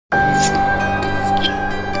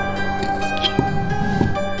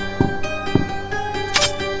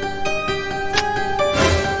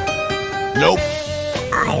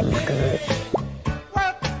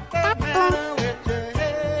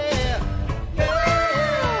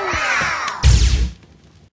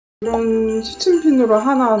시침핀으로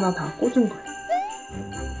하나하나 다 꽂은 거예요.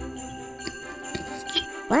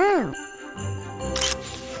 와우.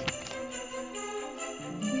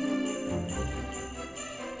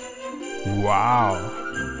 와우.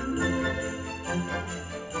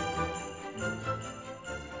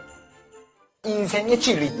 인생의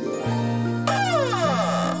진리.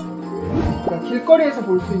 그러니까 길거리에서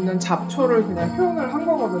볼 수 있는 잡초를 그냥 표현을 한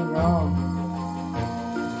거거든요.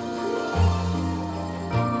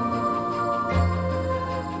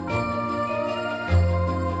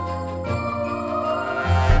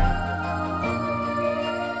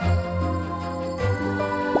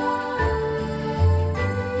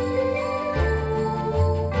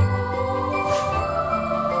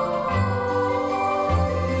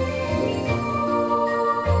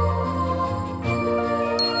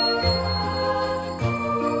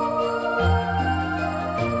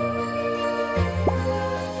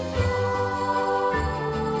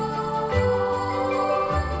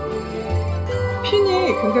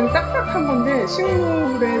 핀이 굉장히 딱딱한 건데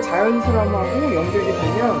식물의 자연스러움하고 연결이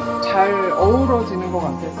되면 잘 어우러지는 것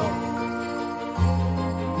같아서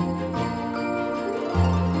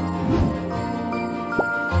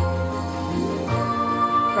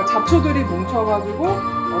그러니까 잡초들이 뭉쳐가지고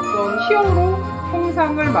어떤 히어로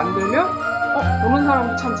형상을 만들면 보는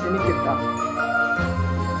사람도 참 재밌겠다.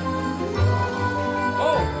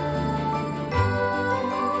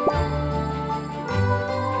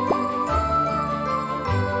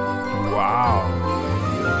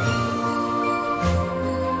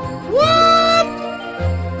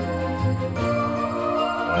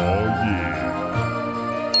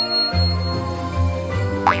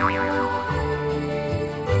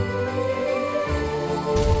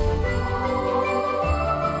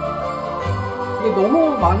 이게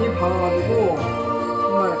너무 많이 박아가지고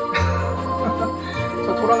정말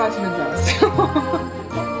저 돌아가시는 줄 알았어요.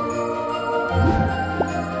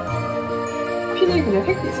 핀이 그냥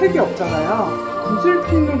색이 없잖아요.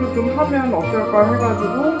 구슬핀으로 좀 하면 어떨까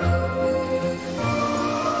해가지고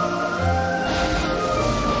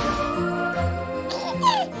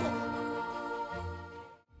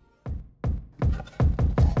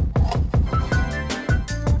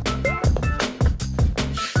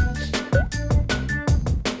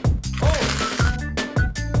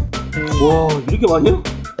와, 이렇게 많이요?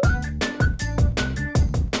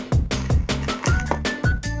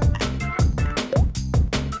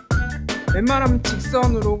 웬만하면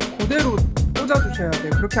직선으로 그대로 꽂아주셔야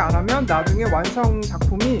돼요. 그렇게 안 하면 나중에 완성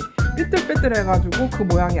작품이 삐뚤빼뚤 해가지고 그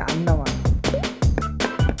모양이 안 나와요.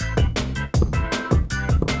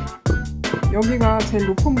 여기가 제일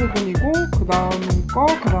높은 부분이고 그 다음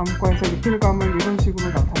거에서 리필감을 이런 식으로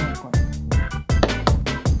나타낼 거예요.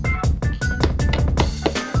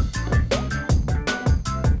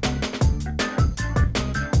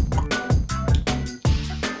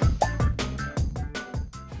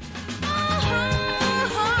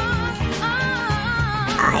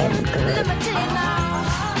 Even Groot.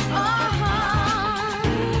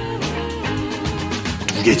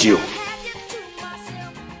 두 개지요.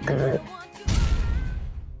 Groot.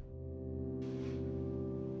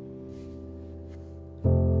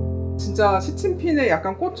 진짜 시침핀에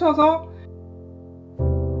약간 꽂혀서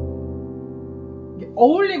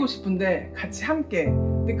어울리고 싶은데 같이 함께,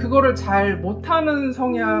 근데 그거를 잘 못하는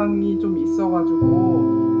성향이 좀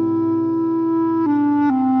있어가지고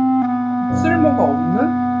쓸모가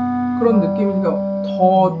없는 그런 느낌이니까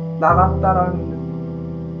더 나갔다라는 느낌.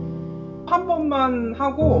 한 번만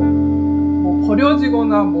하고 뭐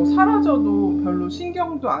버려지거나 뭐 사라져도 별로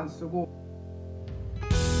신경도 안 쓰고,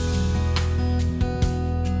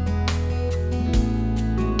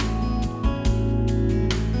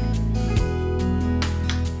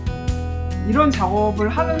 이런 작업을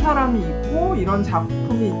하는 사람이 있고 이런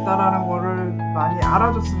작품이 있다라는 거를 많이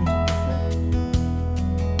알아줬으면 좋겠어요.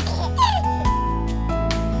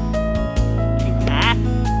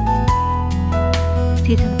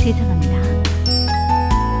 죄송합니다.